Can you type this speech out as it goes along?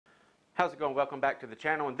How's it going? Welcome back to the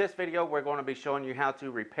channel. In this video, we're going to be showing you how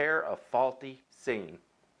to repair a faulty seam.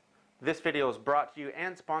 This video is brought to you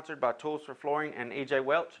and sponsored by Tools for Flooring and EJ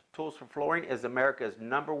Welch. Tools for Flooring is America's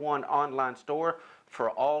 #1 online store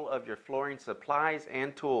for all of your flooring supplies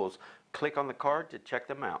and tools. Click on the card to check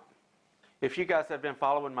them out. If you guys have been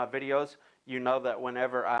following my videos, you know that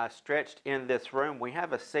whenever I stretched in this room, we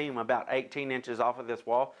have a seam about 18 inches off of this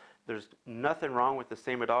wall. There's nothing wrong with the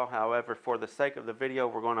seam at all. However, for the sake of the video,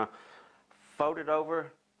 we're going to fold it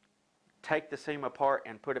over, take the seam apart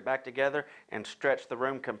and put it back together and stretch the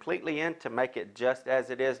room completely in to make it just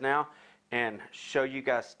as it is now and show you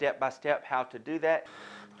guys step by step how to do that.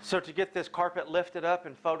 So to get this carpet lifted up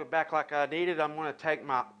and folded back like I needed, I'm going to take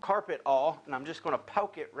my carpet awl and I'm just going to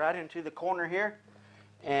poke it right into the corner here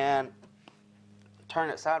and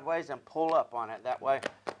turn it sideways and pull up on it. That way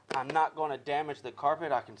I'm not going to damage the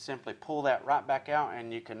carpet. I can simply pull that right back out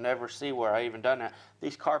and you can never see where I even done that.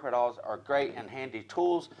 These carpet awls are great and handy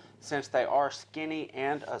tools since they are skinny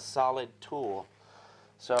and a solid tool.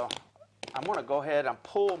 So I'm going to go ahead and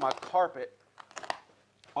pull my carpet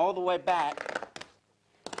all the way back,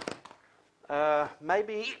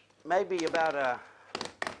 maybe about a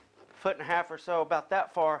 1.5 feet or so, about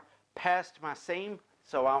that far past my seam,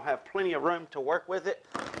 so I'll have plenty of room to work with it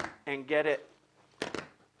and get it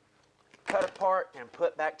cut apart and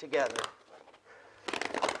put back together.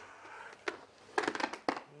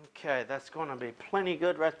 Okay, that's going to be plenty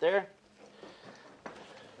good right there.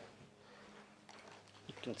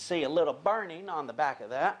 You can see a little burning on the back of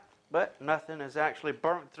that, but nothing is actually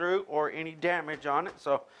burnt through or any damage on it,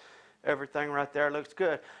 so everything right there looks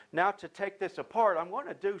good. Now to take this apart, I'm going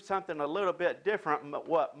to do something a little bit different but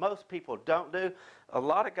what most people don't do. A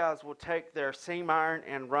lot of guys will take their seam iron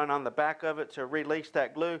and run on the back of it to release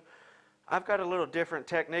that glue. I've got a little different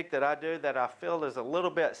technique that I do that I feel is a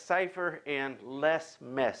little bit safer and less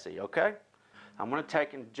messy, okay? I'm going to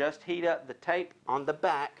take and just heat up the tape on the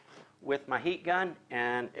back with my heat gun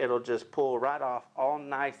and it'll just pull right off all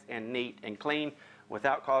nice and neat and clean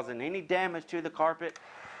without causing any damage to the carpet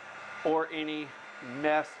or any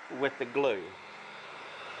mess with the glue.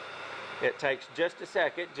 It takes just a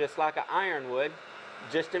second, just like an iron would,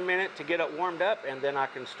 just a minute to get it warmed up, and then I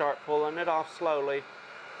can start pulling it off slowly,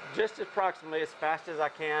 just approximately as fast as I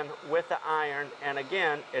can with the iron. And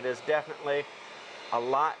again, it is definitely a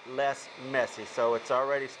lot less messy. So it's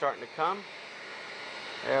already starting to come.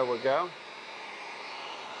 There we go.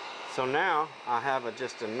 So now I have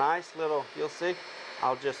just a nice little, you'll see,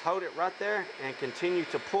 I'll just hold it right there and continue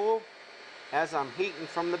to pull as I'm heating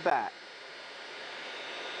from the back.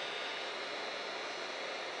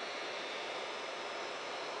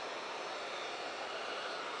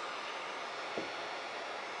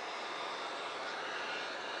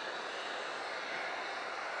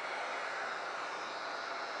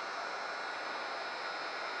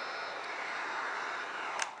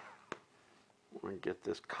 I'm going to get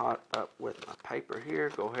this caught up with my paper here.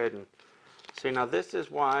 Go ahead and see. Now this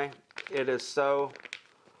is why it is so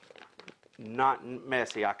not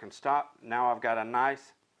messy. I can stop. Now I've got a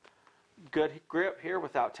nice good grip here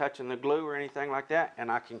without touching the glue or anything like that,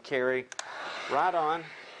 and I can carry right on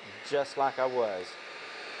just like I was.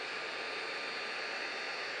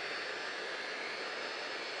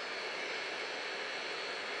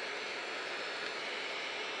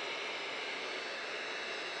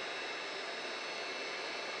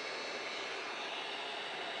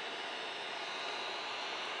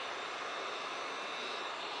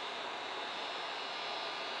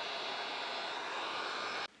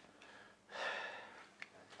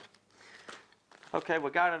 Okay,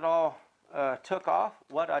 we got it all took off.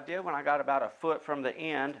 What I did when I got about 1 foot from the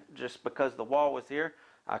end, just because the wall was here,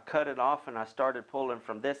 I cut it off and I started pulling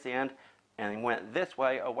from this end and went this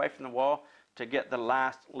way away from the wall to get the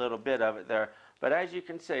last little bit of it there. But as you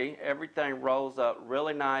can see, everything rolls up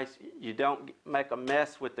really nice. You don't make a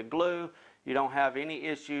mess with the glue. You don't have any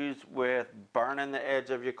issues with burning the edge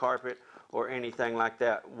of your carpet or anything like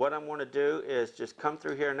that. What I'm going to do is just come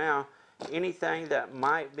through here now. Anything that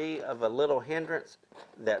might be of a little hindrance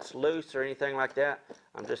that's loose or anything like that,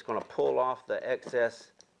 I'm just going to pull off the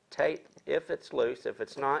excess tape if it's loose. If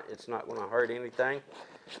it's not going to hurt anything.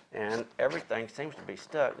 And everything seems to be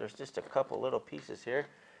stuck. There's just a couple little pieces here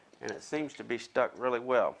and it seems to be stuck really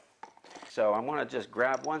well. So I'm going to just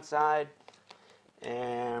grab one side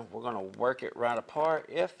and we're going to work it right apart.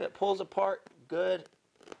 If it pulls apart, good.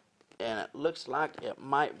 And it looks like it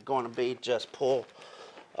might going to be just pull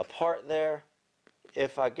apart there.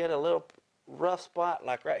 If I get a little rough spot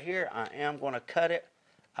like right here, I am going to cut it.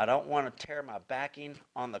 I don't want to tear my backing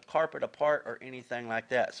on the carpet apart or anything like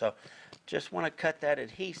that. So just want to cut that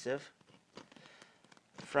adhesive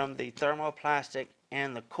from the thermoplastic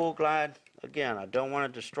and the Cool Glide. Again, I don't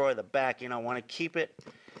want to destroy the backing. I want to keep it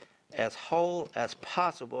as whole as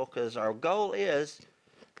possible because our goal is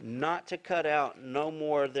not to cut out no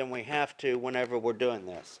more than we have to whenever we're doing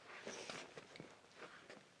this.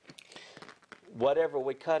 Whatever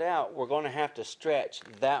we cut out, we're going to have to stretch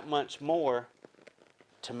that much more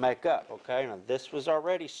to make up, okay? Now this was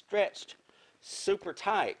already stretched super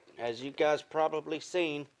tight, as you guys probably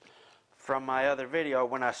seen from my other video.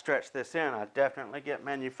 When I stretch this in, I definitely get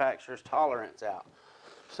manufacturer's tolerance out.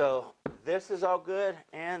 So this is all good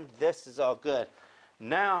and this is all good.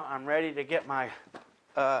 Now I'm ready to get my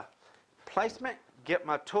placement, get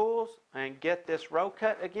my tools, and get this row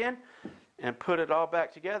cut again and put it all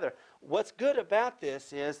back together. What's good about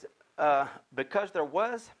this is because there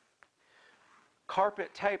was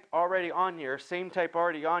carpet tape already on here, seam tape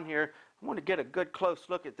already on here, I want to get a good close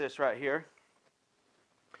look at this right here.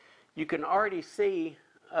 You can already see,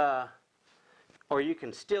 or you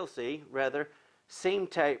can still see, rather, seam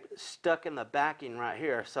tape stuck in the backing right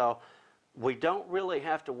here. So we don't really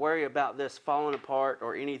have to worry about this falling apart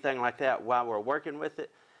or anything like that while we're working with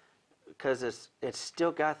it, because it's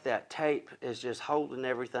still got that tape. It's just holding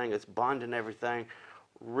everything, it's bonding everything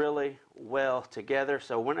really well together.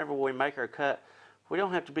 So whenever we make our cut, we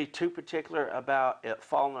don't have to be too particular about it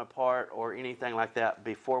falling apart or anything like that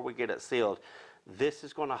before we get it sealed. This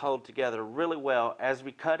is going to hold together really well as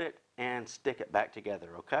we cut it and stick it back together,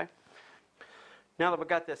 okay? Now that we've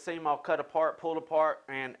got this seam all cut apart, pulled apart,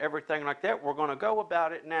 and everything like that, we're going to go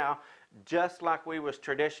about it now just like we was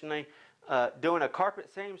traditionally doing a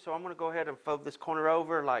carpet seam. So I'm going to go ahead and fold this corner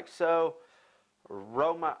over like so,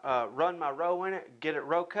 run my row in it, get it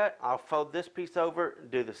row cut. I'll fold this piece over,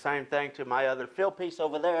 do the same thing to my other fill piece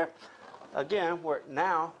over there. Again, we're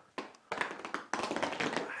now,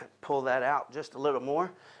 pull that out just a little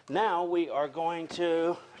more. Now we are going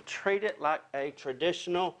to treat it like a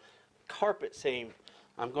traditional carpet seam.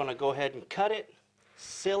 I'm going to go ahead and cut it,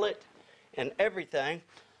 seal it, and everything.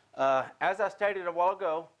 As I stated a while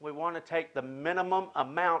ago, we want to take the minimum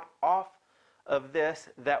amount off of this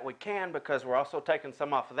that we can, because we're also taking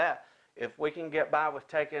some off of that. If we can get by with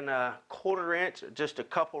taking a 1/4 inch, just a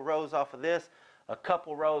couple rows off of this, a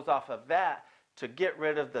couple rows off of that, to get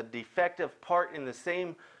rid of the defective part in the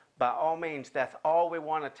seam, by all means, that's all we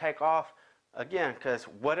want to take off. Again, because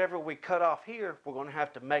whatever we cut off here, we're going to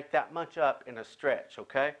have to make that much up in a stretch,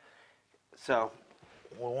 okay? So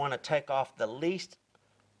we want to take off the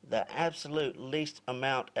absolute least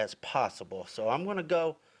amount as possible. So I'm going to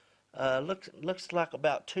go, looks like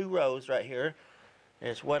about 2 rows right here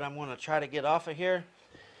is what I'm going to try to get off of here.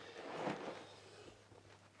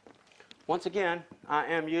 Once again, I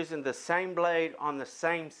am using the same blade on the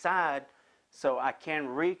same side so I can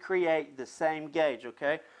recreate the same gauge,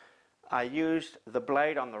 okay? I used the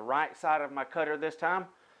blade on the right side of my cutter this time.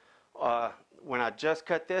 When I just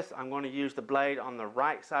cut this, I'm going to use the blade on the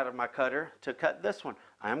right side of my cutter to cut this one.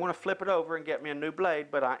 I am going to flip it over and get me a new blade,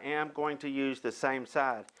 but I am going to use the same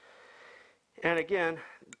side. And again,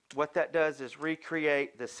 what that does is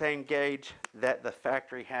recreate the same gauge that the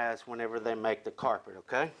factory has whenever they make the carpet,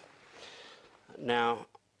 okay? Now,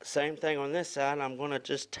 same thing on this side. I'm going to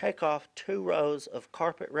just take off 2 rows of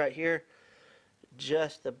carpet right here,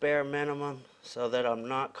 just the bare minimum, so that I'm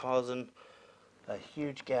not causing a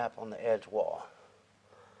huge gap on the edge wall.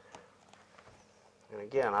 And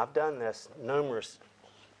again, I've done this numerous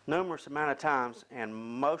amount of times, and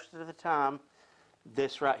most of the time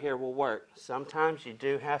this right here will work. Sometimes you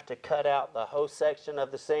do have to cut out the whole section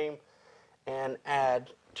of the seam and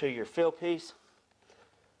add to your fill piece,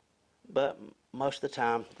 but most of the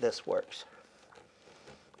time this works.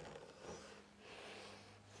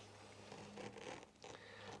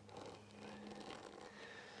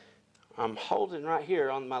 I'm holding right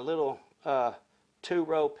here on my little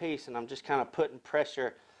 2-row piece, and I'm just kind of putting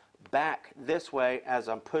pressure back this way as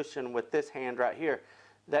I'm pushing with this hand right here.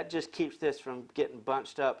 That just keeps this from getting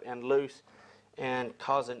bunched up and loose and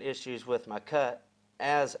causing issues with my cut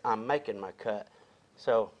as I'm making my cut.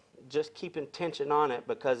 So just keeping tension on it,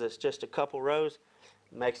 because it's just a couple rows,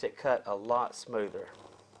 makes it cut a lot smoother.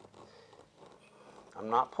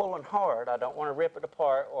 I'm not pulling hard. I don't want to rip it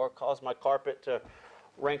apart or cause my carpet to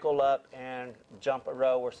wrinkle up and jump a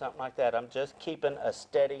row or something like that. I'm just keeping a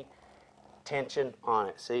steady tension on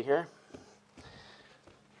it. See here?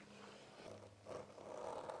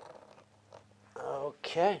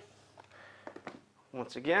 Okay.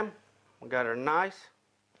 Once again, we got our nice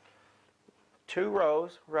 2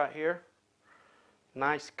 rows right here.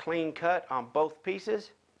 Nice clean cut on both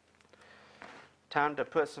pieces. Time to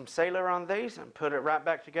put some sailor on these and put it right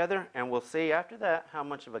back together, and we'll see after that how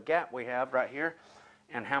much of a gap we have right here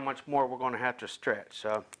and how much more we're going to have to stretch.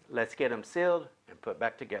 So let's get them sealed and put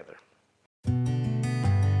back together.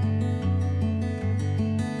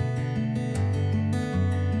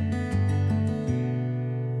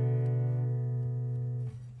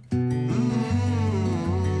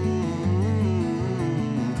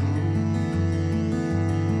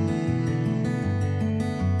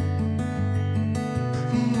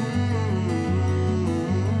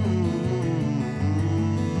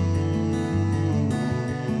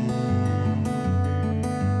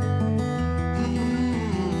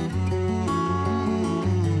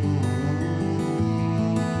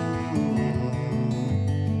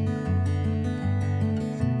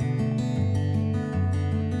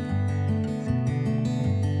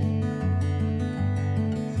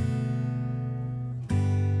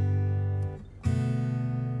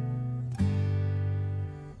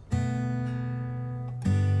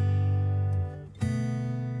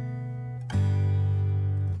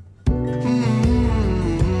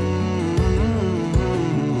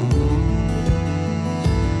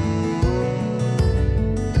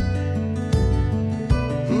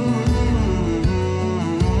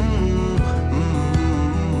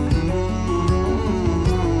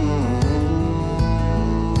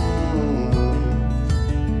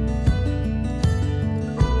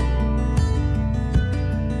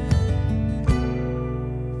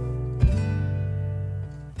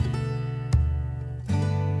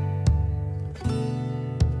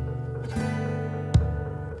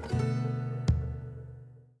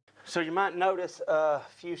 So you might notice a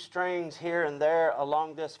few strings here and there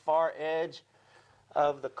along this far edge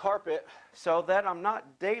of the carpet, so that I'm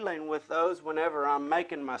not dealing with those whenever I'm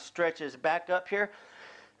making my stretches back up here.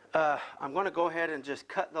 I'm going to go ahead and just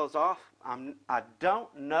cut those off. I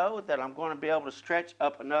don't know that I'm going to be able to stretch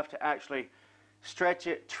up enough to actually stretch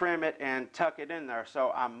it, trim it, and tuck it in there.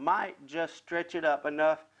 So I might just stretch it up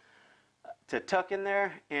enough to tuck in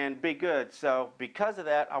there and be good. So because of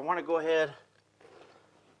that, I'm going to go ahead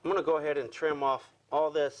and trim off all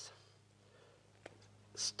this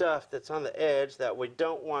stuff that's on the edge that we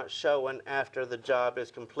don't want showing after the job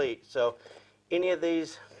is complete. So any of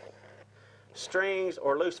these strings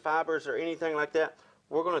or loose fibers or anything like that,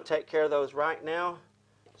 we're going to take care of those right now,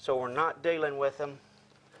 so we're not dealing with them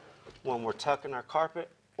when we're tucking our carpet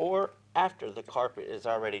or after the carpet is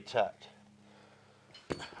already tucked.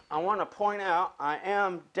 I want to point out, I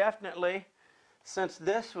am definitely, since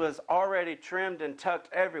this was already trimmed and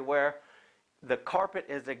tucked everywhere, the carpet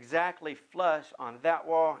is exactly flush on that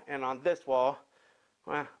wall and on this wall.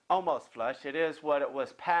 Well, almost flush. It is what it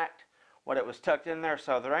was packed, what it was tucked in there,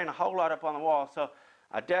 so there ain't a whole lot up on the wall. So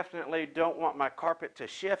I definitely don't want my carpet to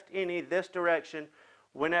shift any this direction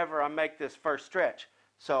whenever I make this first stretch.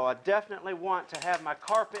 So I definitely want to have my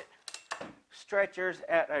carpet stretchers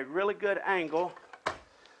at a really good angle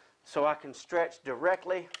so I can stretch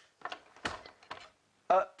directly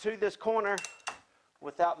up to this corner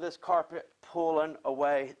without this carpet pulling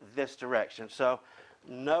away this direction. So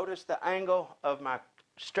notice the angle of my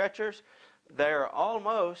stretchers. They're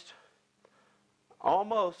almost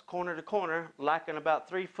corner to corner, lacking about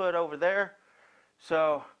 3 foot over there.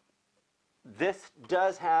 So this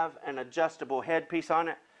does have an adjustable headpiece on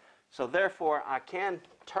it. So therefore I can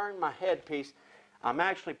turn my headpiece. I'm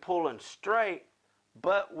actually pulling straight,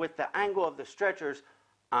 but with the angle of the stretchers,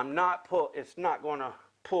 it's not going to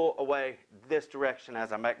pull away this direction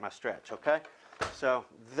as I make my stretch, okay? So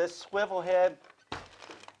this swivel head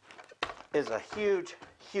is a huge,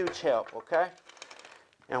 huge help, okay?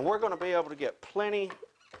 And we're going to be able to get plenty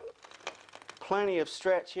of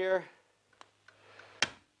stretch here.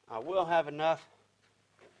 I will have enough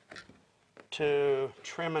to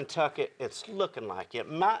trim and tuck it. It's looking like it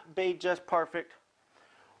might be just perfect.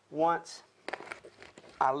 Once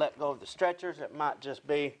I let go of the stretchers, it might just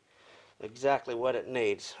be exactly what it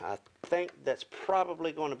needs. I think that's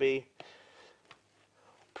probably going to be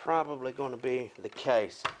the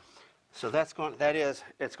case. So it's going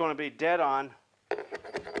to be dead on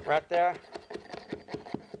right there.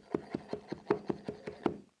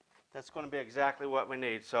 That's going to be exactly what we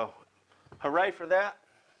need. So hooray for that.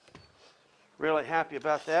 Really happy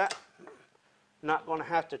about that. Not going to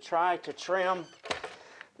have to try to trim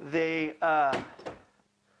the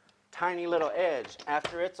tiny little edge.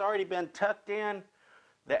 After it's already been tucked in,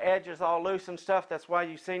 the edge is all loose and stuff. That's why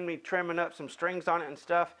you've seen me trimming up some strings on it and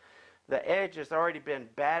stuff. The edge has already been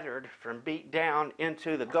battered from beat down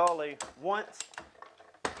into the gully once,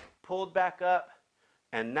 pulled back up,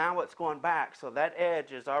 and now it's going back. So that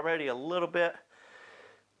edge is already a little bit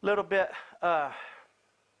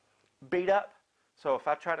beat up. So if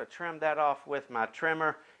I try to trim that off with my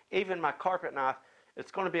trimmer, even my carpet knife,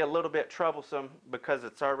 It's going to be a little bit troublesome because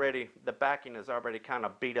it's already, the backing is already kind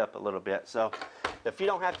of beat up a little bit. So if you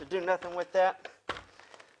don't have to do nothing with that,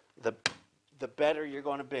 the better you're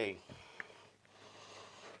going to be.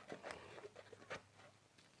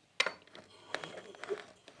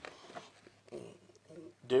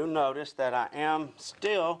 Do notice that I am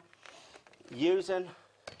still using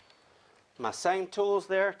my same tools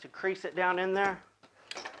there to crease it down in there.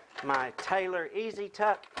 My Taylor Easy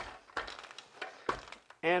Tuck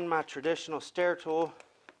and my traditional stair tool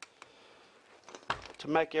to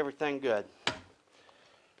make everything good.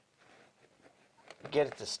 Get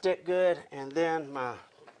it to stick good, and then my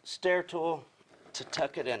stair tool to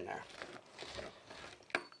tuck it in there.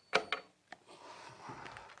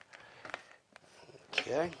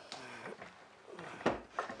 Okay.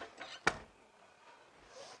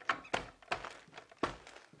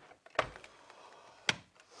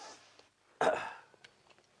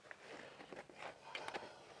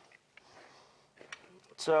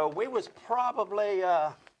 So we was probably,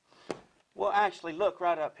 we'll actually look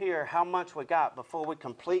right up here how much we got before we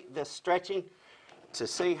complete this stretching to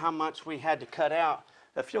see how much we had to cut out.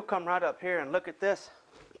 If you'll come right up here and look at this,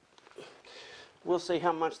 we'll see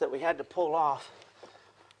how much that we had to pull off.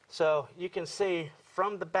 So you can see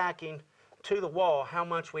from the backing to the wall how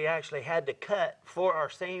much we actually had to cut for our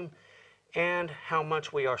seam and how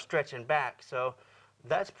much we are stretching back. So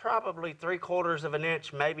that's probably 3/4 of an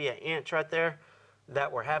inch, maybe an inch right there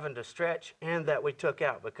that we're having to stretch and that we took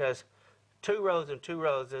out, because 2 rows and 2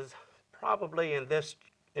 rows is probably in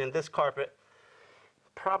this carpet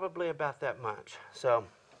probably about that much. So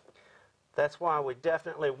that's why we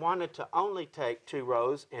definitely wanted to only take 2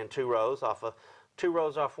 rows and 2 rows off of 2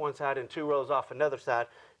 rows off one side and 2 rows off another side.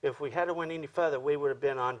 If we had went any further, we would have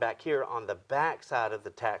been on back here on the back side of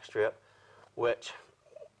the tack strip, which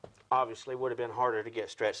obviously would have been harder to get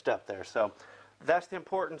stretched up there. So that's the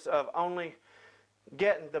importance of only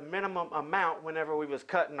getting the minimum amount whenever we was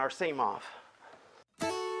cutting our seam off.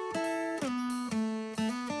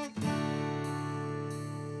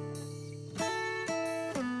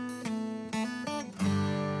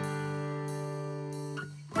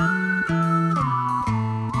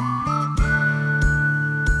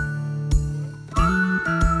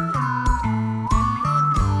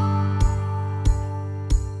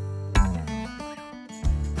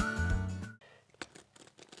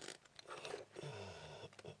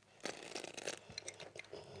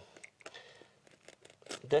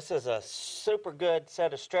 This is a super good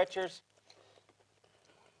set of stretchers,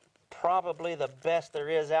 probably the best there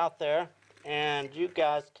is out there, and you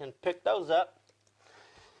guys can pick those up.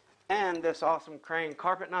 And this awesome Crane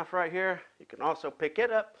carpet knife right here, you can also pick it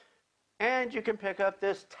up, and you can pick up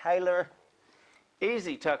this Taylor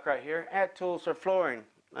Easy Tuck right here at Tools for Flooring.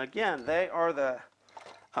 Again, they are the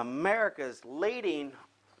America's leading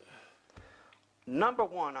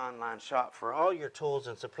 #1 online shop for all your tools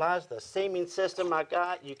and supplies. The seaming system I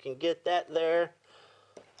got, you can get that there.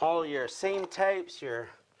 All your seam tapes, your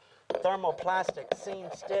thermoplastic seam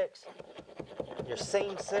sticks, your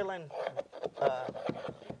seam sealing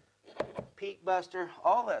peak buster,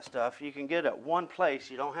 all that stuff you can get at one place.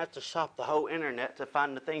 You don't have to shop the whole internet to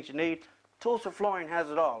find the things you need. Tools for Flooring has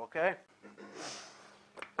it all, okay?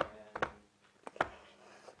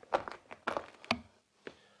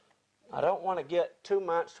 I don't want to get too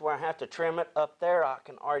much to where I have to trim it. Up there I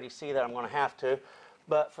can already see that I'm going to have to,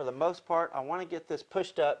 but for the most part I want to get this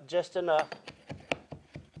pushed up just enough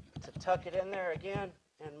to tuck it in there again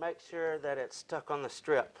and make sure that it's stuck on the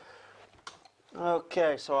strip.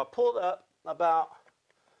 Okay, so I pulled up about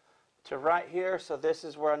to right here, so this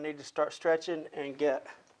is where I need to start stretching and get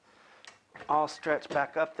all stretched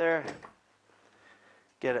back up there,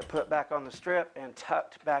 get it put back on the strip and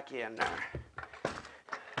tucked back in there.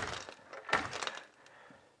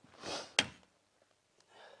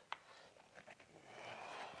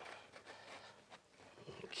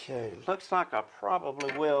 Okay, looks like I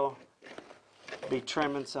probably will be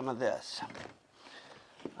trimming some of this.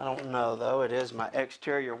 I don't know though, it is my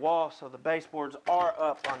exterior wall, so the baseboards are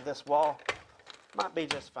up on this wall. Might be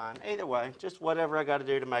just fine. Either way, just whatever I got to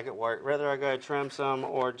do to make it work. Whether I go trim some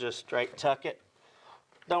or just straight tuck it,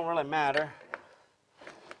 don't really matter.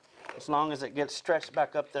 As long as it gets stretched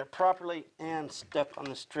back up there properly and stuck on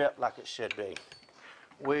the strip like it should be,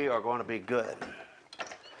 we are going to be good.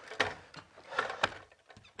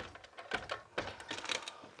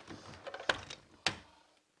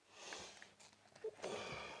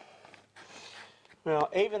 Now,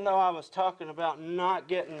 even though I was talking about not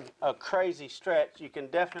getting a crazy stretch, you can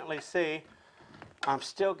definitely see I'm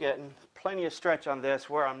still getting plenty of stretch on this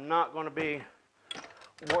where I'm not going to be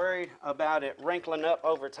worried about it wrinkling up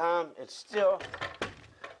over time. It's still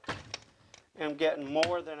am getting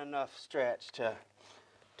more than enough stretch to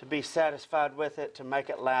be satisfied with it, to make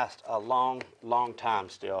it last a long, long time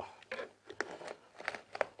still.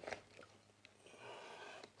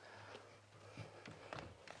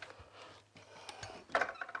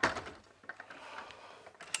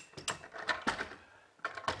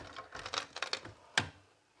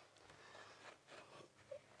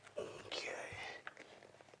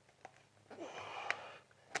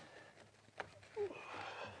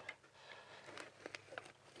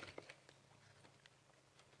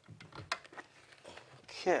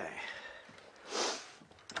 Okay.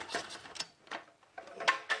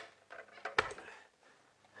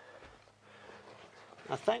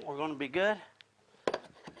 I think we're going to be good.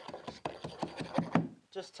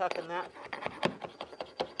 Just tucking that,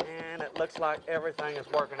 and it looks like everything is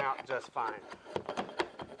working out just fine.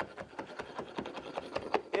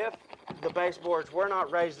 If the baseboards were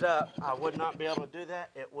not raised up, I would not be able to do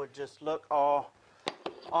that. It would just look all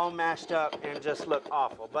mashed up and just look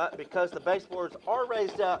awful. But because the baseboards are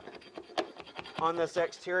raised up on this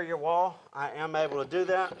exterior wall, I am able to do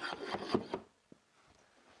that,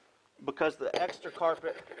 because the extra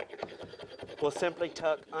carpet will simply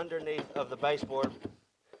tuck underneath of the baseboard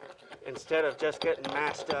instead of just getting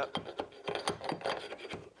mashed up,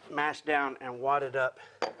 mashed down and wadded up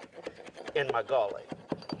in my gully.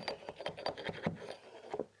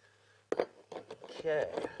 Okay.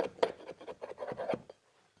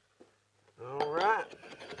 All right.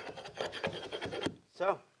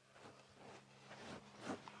 So,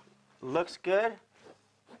 looks good.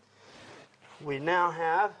 We now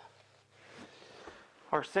have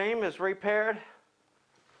our seam is repaired,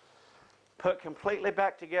 put completely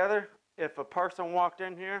back together. If a person walked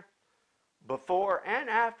in here before and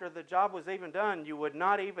after the job was even done, you would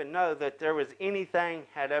not even know that there was anything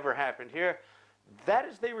had ever happened here. That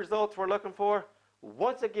is the results we're looking for.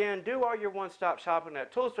 Once again, do all your one-stop shopping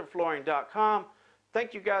at toolsforflooring.com.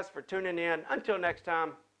 Thank you guys for tuning in. Until next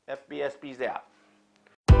time, FBSB's out.